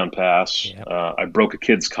touchdown pass. Yep. I broke a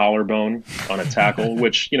kid's collarbone on a tackle,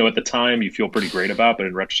 which, at the time you feel pretty great about, but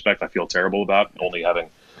in retrospect I feel terrible about, only having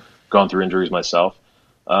gone through injuries myself.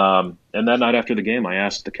 And that night after the game, I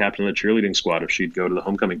asked the captain of the cheerleading squad if she'd go to the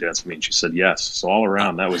homecoming dance with me, and she said yes. So all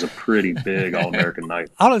around, that was a pretty big All-American night.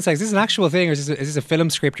 Hold on a second, is this an actual thing, or is this a film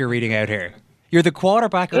script you're reading out here? You're the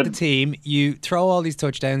quarterback of the team. You throw all these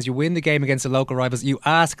touchdowns. You win the game against the local rivals. You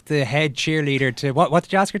ask the head cheerleader to... What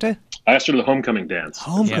did you ask her to? I asked her to the homecoming dance.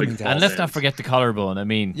 Dance. And let's not forget the collarbone. I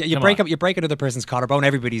mean... Yeah, you break another person's collarbone,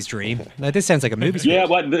 everybody's dream. Now, this sounds like a movie script. Yeah,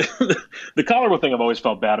 but the collarbone thing I've always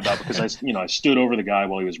felt bad about, because I stood over the guy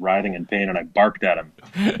while he was writhing in pain and I barked at him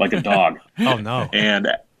like a dog. Oh, no. And...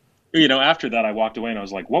 after that, I walked away and I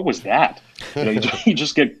was like, "What was that?" You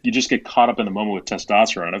just get caught up in the moment with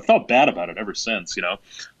testosterone, and I've felt bad about it ever since.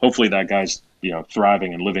 Hopefully that guy's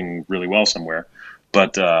thriving and living really well somewhere.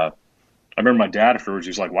 But I remember my dad afterwards.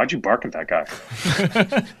 He was like, "Why'd you bark at that guy?"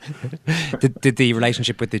 Did the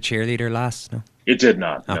relationship with the cheerleader last? No, it did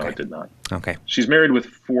not. Okay. No, it did not. Okay. She's married with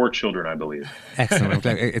 4 children, I believe. Excellent.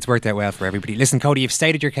 It's worked out well for everybody. Listen, Cody, you've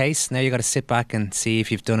stated your case. Now you've got to sit back and see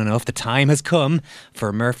if you've done enough. The time has come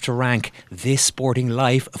for Murph to rank this sporting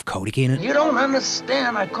life of Cody Keenan. You don't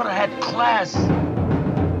understand. I could have had class.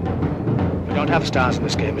 We don't have stars in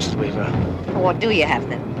this game, Mrs. Weaver. What do you have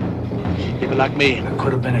then? People like me. I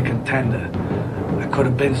could have been a contender. I could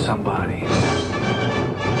have been somebody.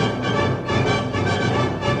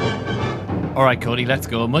 All right, Cody, let's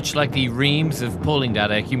go. Much like the reams of polling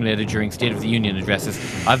data accumulated during State of the Union addresses,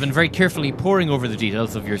 I've been very carefully poring over the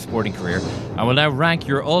details of your sporting career and will now rank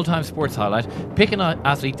your all-time sports highlight, pick an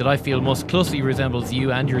athlete that I feel most closely resembles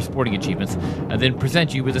you and your sporting achievements, and then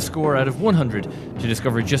present you with a score out of 100 to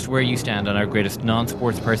discover just where you stand on our greatest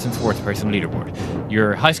non-sports person leaderboard.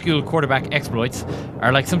 Your high school quarterback exploits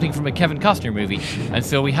are like something from a Kevin Costner movie, and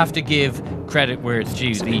so we have to give credit where it's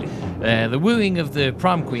due. The wooing of the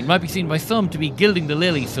prom queen might be seen by some to be gilding the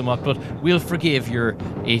lily somewhat, but we'll forgive your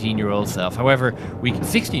 18-year-old self. However,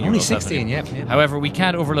 16-year-old Only self. 16, yeah. However, we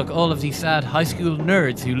can't overlook all of these sad high school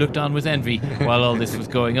nerds who looked on with envy while all this was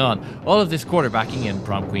going on. All of this quarterbacking and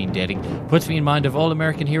prom queen dating puts me in mind of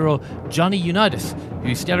All-American hero Johnny Unitas,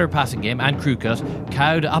 whose stellar passing game and crew cut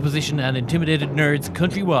cowed opposition and intimidated nerds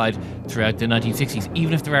countrywide throughout the 1960s,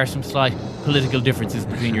 even if there are some slight political differences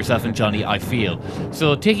between yourself and Johnny, I feel.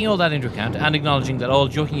 So taking all that into account and acknowledging that, all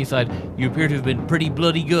joking aside, you appear to have been pretty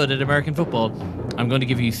bloody good at American football, I'm going to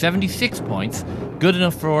give you 76 points, good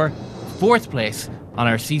enough for 4th place on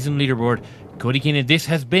our season leaderboard. Cody Keenan, this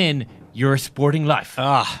has been your sporting life.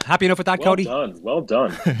 Happy enough with that, Cody? Well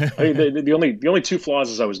done. I mean, the only 2 flaws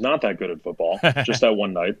is I was not that good at football, just that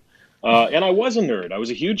one night. And I was a nerd. I was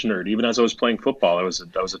a huge nerd. Even as I was playing football, I was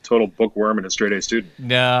a total bookworm and a straight-A student.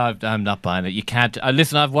 No, I'm not buying it. You can't.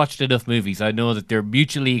 Listen, I've watched enough movies. I know that they're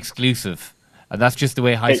mutually exclusive. And that's just the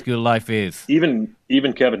way high school life is. Even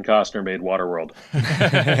Kevin Costner made Waterworld.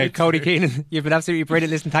 Cody Keenan, you've been absolutely brilliant.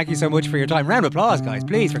 Listen, thank you so much for your time. Round of applause, guys,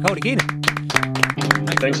 please, for Cody Keenan.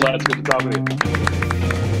 Thanks, lads. Good to talk with you.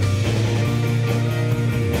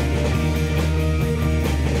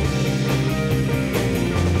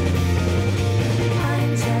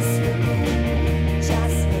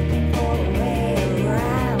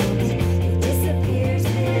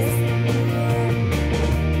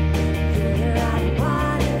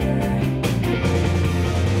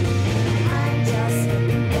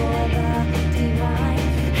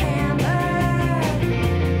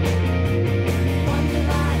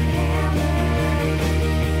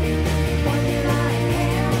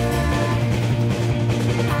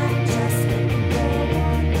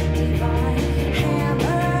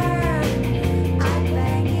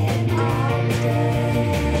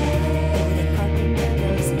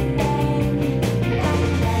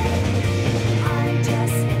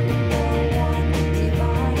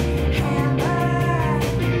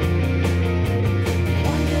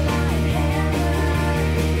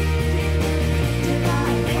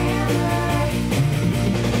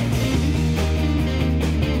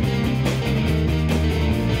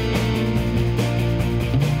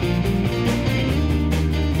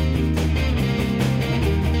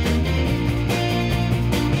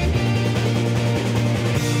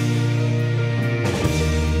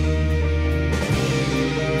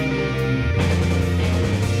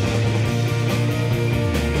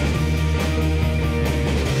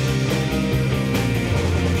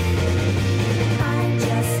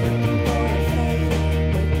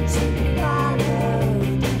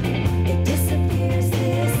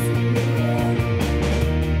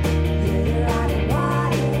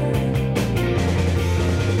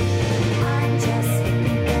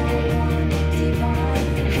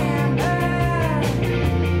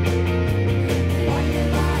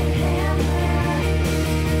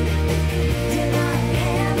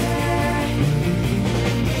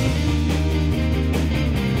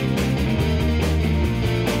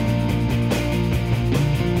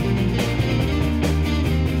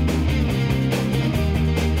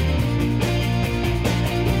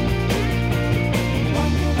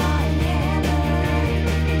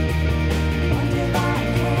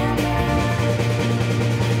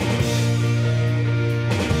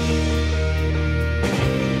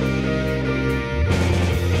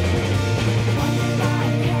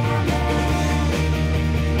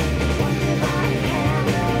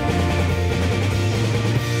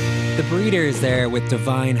 Speeders there with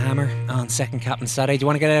Divine Hammer on Second Captain Saturday. Do you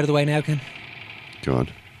want to get it out of the way now, Ken? Go on.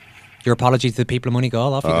 Your apology to the people of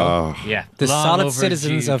Moneygall. Off you go. Yeah. The Long solid overdue,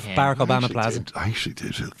 citizens of Ken. Barack Obama Plaza. I actually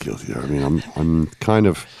did feel guilty there. I mean, I'm kind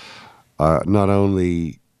of not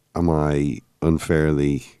only am I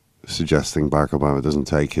unfairly suggesting Barack Obama doesn't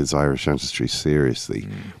take his Irish ancestry seriously,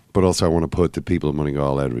 but also I want to put the people of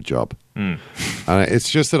Moneygall out of a job. And it's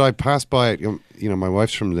just that I pass by it. You know, my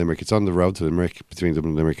wife's from Limerick. It's on the road to Limerick, between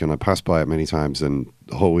Dublin and Limerick, and I pass by it many times and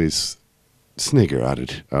always snigger at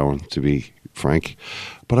it, Owen, to be frank.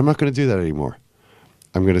 But I'm not going to do that anymore.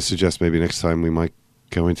 I'm going to suggest maybe next time we might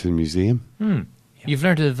go into the museum. You've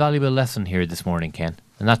learned a valuable lesson here this morning, Ken.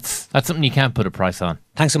 And that's something you can't put a price on.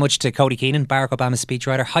 Thanks so much to Cody Keenan, Barack Obama's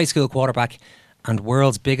speechwriter, high school quarterback, and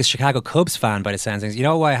world's biggest Chicago Cubs fan by the sounds of things. You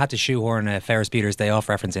know why I had to shoehorn a Ferris Bueller's Day Off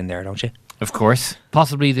reference in there, don't you? Of course.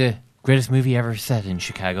 Possibly the greatest movie ever set in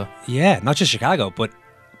Chicago. Yeah, not just Chicago, but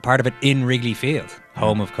part of it in Wrigley Field,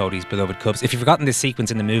 home of Cody's beloved Cubs. If you've forgotten this sequence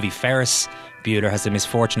in the movie, Ferris Bueller has the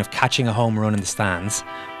misfortune of catching a home run in the stands,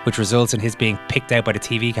 which results in his being picked out by the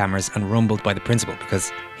TV cameras and rumbled by the principal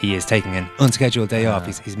because he is taking an unscheduled day off.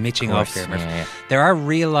 He's mitching off here. Yeah. There are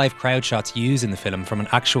real-life crowd shots used in the film from an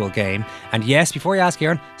actual game. And yes, before you ask,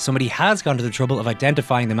 Aaron, somebody has gone to the trouble of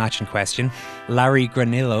identifying the match in question. Larry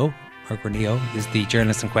Granillo is the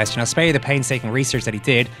journalist in question. I'll spare you the painstaking research that he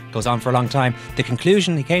did. It goes on for a long time. The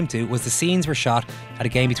conclusion he came to was the scenes were shot at a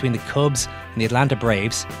game between the Cubs and the Atlanta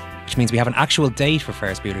Braves, which means we have an actual date for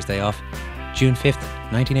Ferris Bueller's Day Off, June 5th,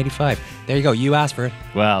 1985. There you go. You asked for it.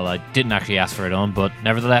 Well, I didn't actually ask for it on, but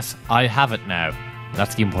nevertheless, I have it now.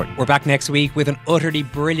 That's the important. We're back next week with an utterly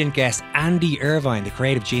brilliant guest, Andy Irvine, the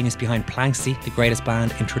creative genius behind Planksty, the greatest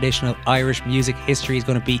band in traditional Irish music history, is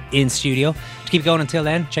going to be in studio. To keep going until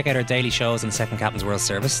then, check out our daily shows on the Second Captain's World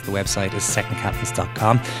Service. The website is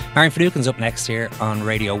secondcaptains.com. Marion Finucane's up next here on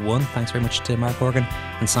Radio 1. Thanks very much to Mark Horgan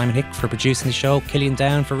and Simon Hick for producing the show. Killian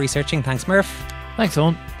Down for researching. Thanks, Murph. Thanks,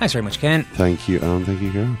 Owen. Thanks very much, Ken. Thank you, Owen. Thank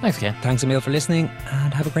you, Carol. Thanks, Ken. Thanks, Emil, for listening,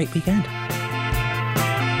 and have a great weekend.